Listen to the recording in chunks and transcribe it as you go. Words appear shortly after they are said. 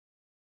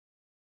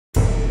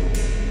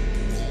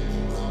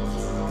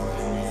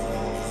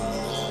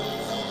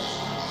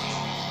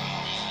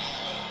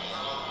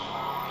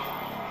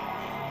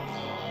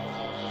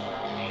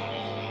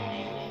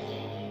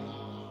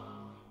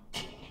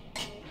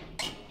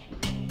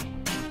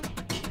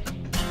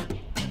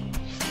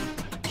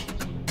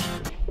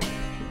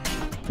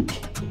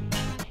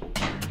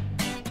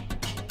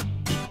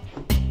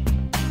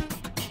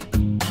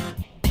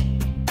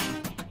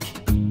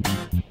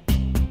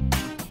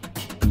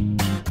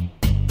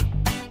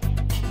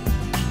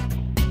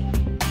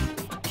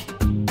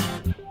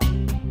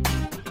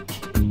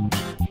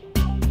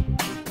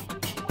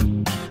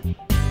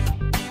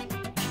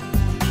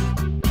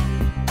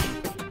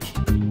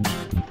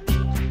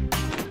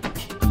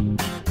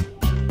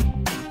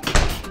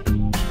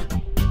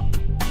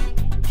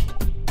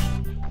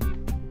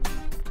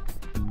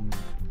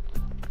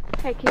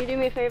Hey, can you do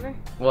me a favor?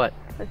 What?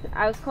 Listen,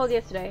 I was cold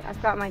yesterday. I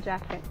forgot my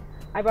jacket.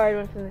 I borrowed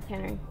one from the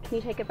tannery. Can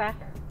you take it back?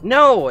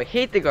 No, I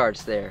hate the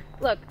guards there.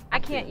 Look, I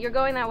can't. You're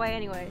going that way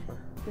anyways.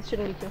 This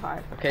shouldn't be too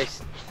hard. Okay,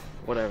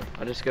 whatever.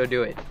 I'll just go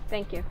do it.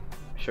 Thank you.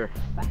 Sure.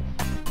 Bye.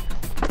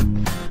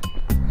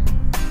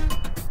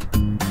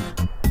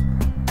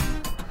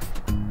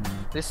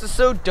 This is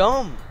so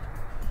dumb.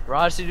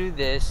 Raj to do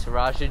this,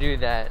 Raj to do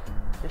that.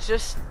 It's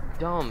just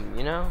dumb,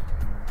 you know?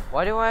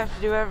 Why do I have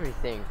to do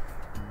everything?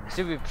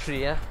 Stupid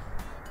Priya.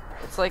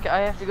 It's like I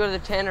have to go to the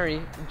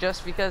tannery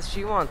just because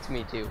she wants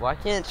me to. Why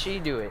can't she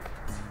do it?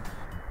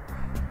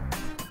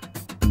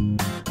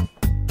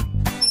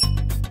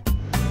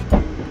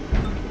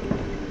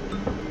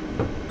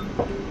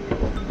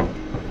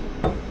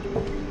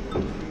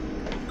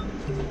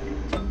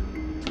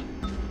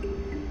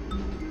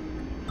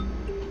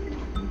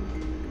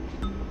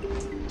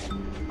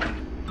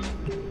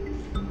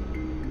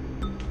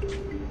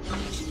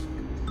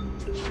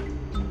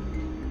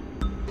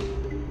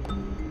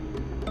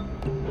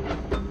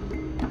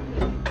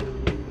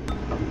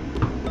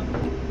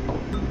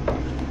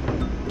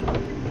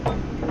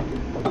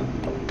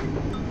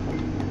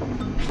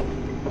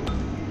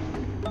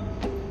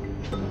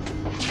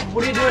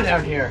 What are you doing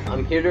down here?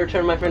 I'm here to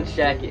return my friend's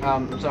jacket.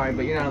 I'm sorry,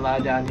 but you're not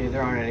allowed down here.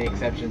 There aren't any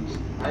exceptions.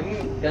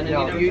 I'm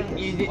gonna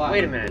need to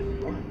wait a minute.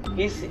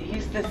 He's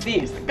the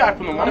thief. He's the guy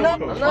from the money. I'm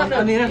not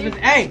I mean,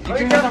 hey,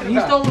 he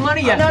stole the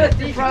money I'm not a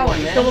yesterday. thief, man.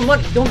 He stole the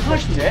money. Don't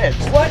touch me. Dead.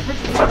 What?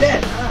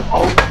 Dead.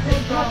 Oh.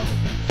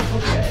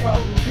 Okay.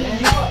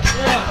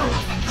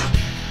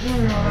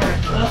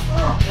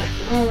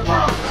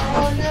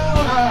 Oh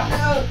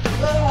no.